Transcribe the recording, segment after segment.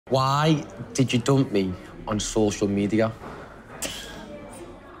Why did you dump me on social media?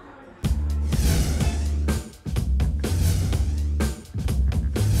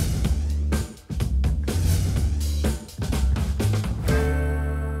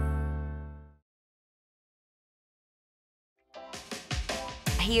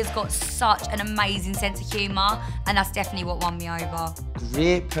 He has got such an amazing sense of humour, and that's definitely what won me over.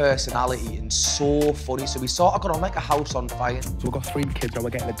 Great personality and so funny. So we sort of got on like a house on fire. So we've got 3 kids now, we're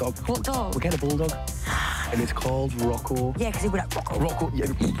getting a dog. What dog? We're getting a bulldog. And it's called Rocco. Yeah, because he'll be like, Rocco. Rocco,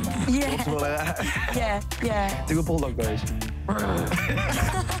 yeah. Yeah. Yeah. Do a bulldog noise.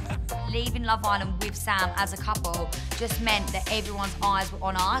 Leaving Love Island with Sam as a couple just meant that everyone's eyes were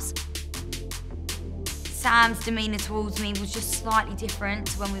on us. Sam's demeanour towards me was just slightly different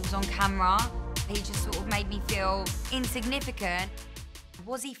to when we was on camera. He just sort of made me feel insignificant.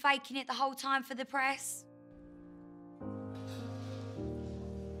 Was he faking it the whole time for the press?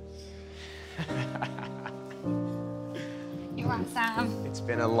 You're right, Sam. It's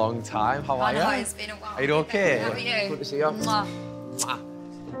been a long time. How are you? I know, it's been a while. Are you okay? How are you? Good to see you. Mwah.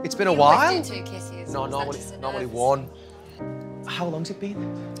 Mwah. It's been a while. You do 2 kisses. No, normally one. How long's it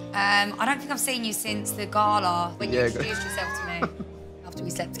been? I don't think I've seen you since the gala when you Yeah, introduced yourself to me. After we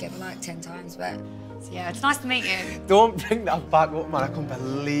slept together like 10 times, but so yeah, it's nice to meet you. Don't bring that back up, man. I couldn't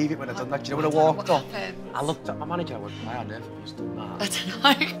believe it when I done that. Do you know when I walked up? Happened? I looked at my manager and I went, why on earth have you done that? I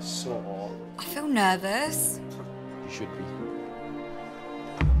don't know. So, I feel nervous. you should be.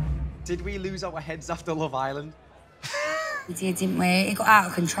 Did we lose our heads after Love Island? We did, didn't we? It got out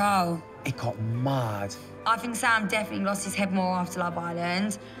of control. It got mad. I think Sam definitely lost his head more after Love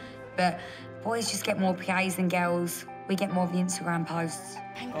Island, but boys just get more PAs than girls. We get more of the Instagram posts.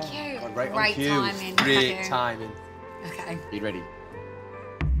 Thank you. God, right Great on cue. timing. Great timing. Okay. Are you ready?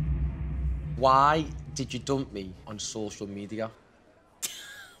 Why did you dump me on social media?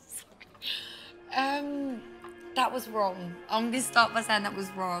 That was wrong. I'm gonna start by saying that was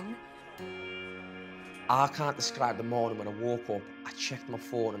wrong. I can't describe the morning when I woke up. I checked my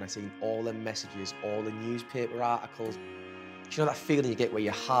phone and I seen all the messages, all the newspaper articles. Do you know that feeling you get where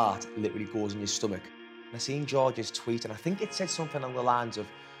your heart literally goes in your stomach? And I seen George's tweet and I think it said something along the lines of,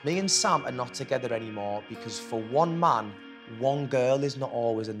 me and Sam are not together anymore because for one man, one girl is not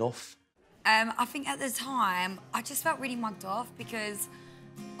always enough. I think at the time, I just felt really mugged off because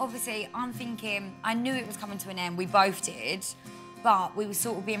obviously I'm thinking, I knew it was coming to an end, we both did, but we were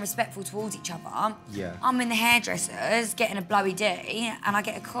sort of being respectful towards each other. Yeah. I'm in the hairdressers, getting a blowy D, and I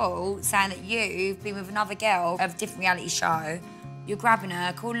get a call saying that you've been with another girl of a different reality show. You're grabbing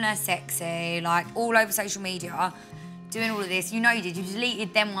her, calling her sexy, like all over social media, doing all of this. You know you did, you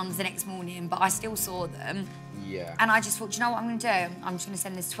deleted them ones the next morning, but I still saw them. Yeah. And I just thought, do you know what I'm gonna do? I'm just gonna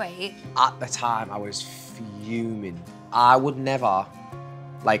send this tweet. At the time, I was fuming. I would never,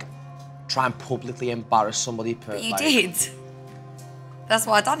 like, try and publicly embarrass somebody. But you did. That's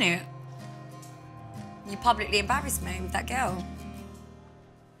why I done it. You publicly embarrassed me with that girl.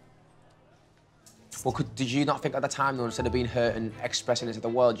 Well, did you not think at the time, though, instead of being hurt and expressing it to the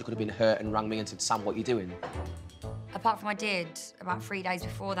world, you could have been hurt and rang me and said, Sam, what are you doing? Apart from I did, about 3 days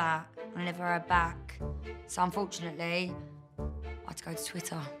before that, I never heard back. So unfortunately, I had to go to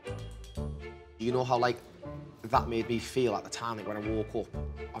Twitter. You know how, like, that made me feel at the time, like, when I woke up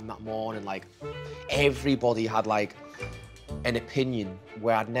on that morning, like, everybody had, like, an opinion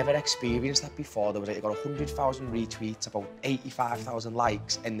where I'd never experienced that before. There was, like, it got 100,000 retweets, about 85,000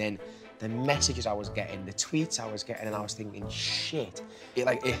 likes, and then the messages I was getting, the tweets I was getting, and I was thinking, shit.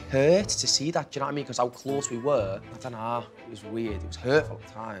 It hurt to see that, do you know what I mean? Because how close we were. I don't know, it was weird. It was hurtful at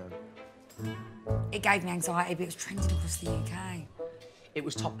the time. It gave me anxiety, but it was trending across the UK. It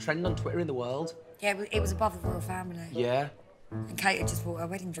was top trend on Twitter in the world. Yeah, it was above the royal family. Yeah. And Kate had just bought her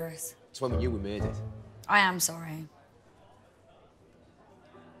wedding dress. It's when we knew we made it. I am sorry.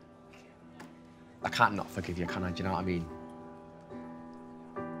 I can't not forgive you, can I? Do you know what I mean?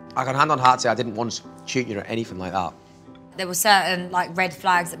 I can hand on heart say I didn't once cheat you or anything like that. There were certain like red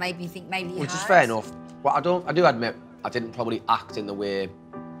flags that made me think maybe you Which had. is fair enough. Well, I do admit I didn't probably act in the way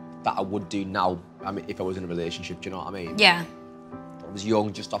that I would do now. I mean, if I was in a relationship, do you know what I mean? Yeah. I was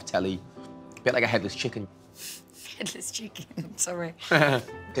young, just off telly, a bit like a headless chicken. Headless chicken. I'm sorry. I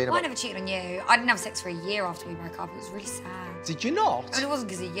I never cheated on you. I didn't have sex for a year after we broke up. It was really sad. Did you not? And it wasn't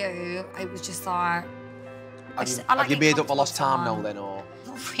because of you. It was just like. Have you made up for lost time now then, or?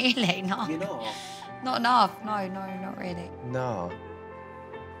 Not really, no. You know? Not enough. No, not really. No.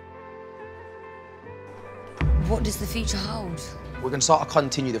 What does the future hold? We're going to sort of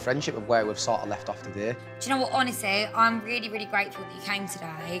continue the friendship of where we've sort of left off today. Do you know what, honestly, I'm really, really grateful that you came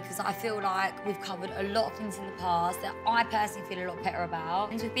today because I feel like we've covered a lot of things in the past that I personally feel a lot better about.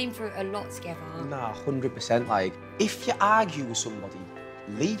 And we've been through a lot together. Nah, 100%. Like, if you argue with somebody,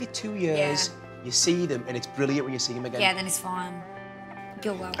 leave it 2 years, you see them, and it's brilliant when you see them again. Yeah, then it's fine.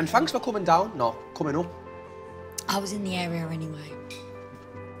 You're welcome. And thanks for coming down, not coming up. I was in the area anyway.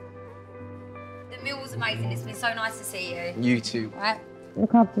 The meal was amazing. It's been so nice to see you. You too. Right?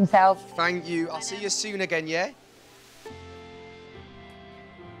 Look after yourself. Thank you. I'll see you soon again, yeah?